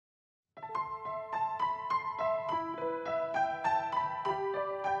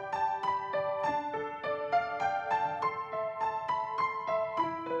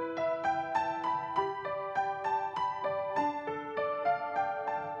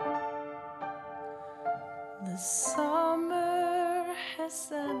The summer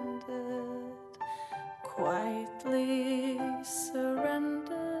has ended, quietly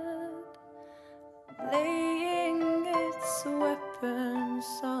surrendered, laying its weapons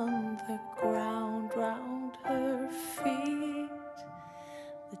on the ground round her feet.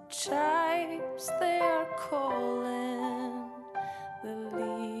 The chimes they are calling, the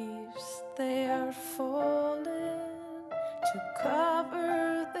leaves they are falling to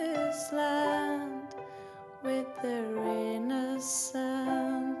cover this land with their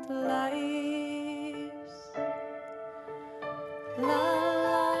innocent lives. La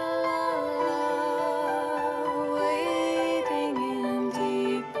la la la, wading in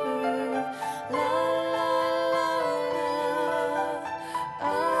deeper. La la la la,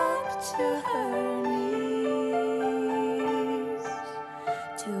 up to her knees.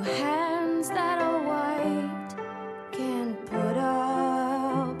 Two hands that are white can't put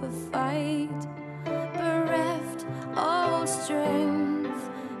up a fight, bereft all strength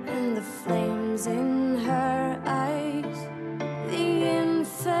and the flames in her eyes. The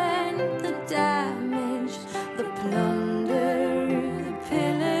infant, the damage, the plunder, the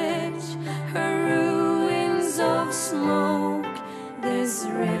pillage, her ruins of smoke this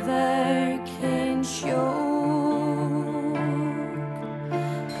river can show.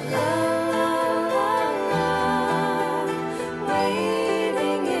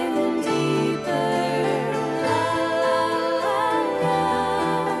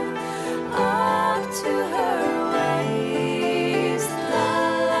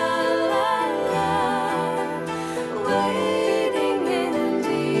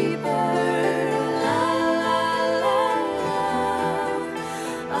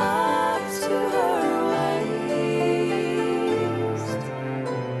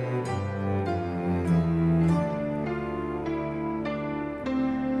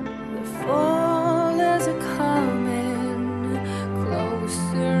 Fall as a coming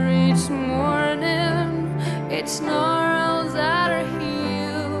closer each morning. It's not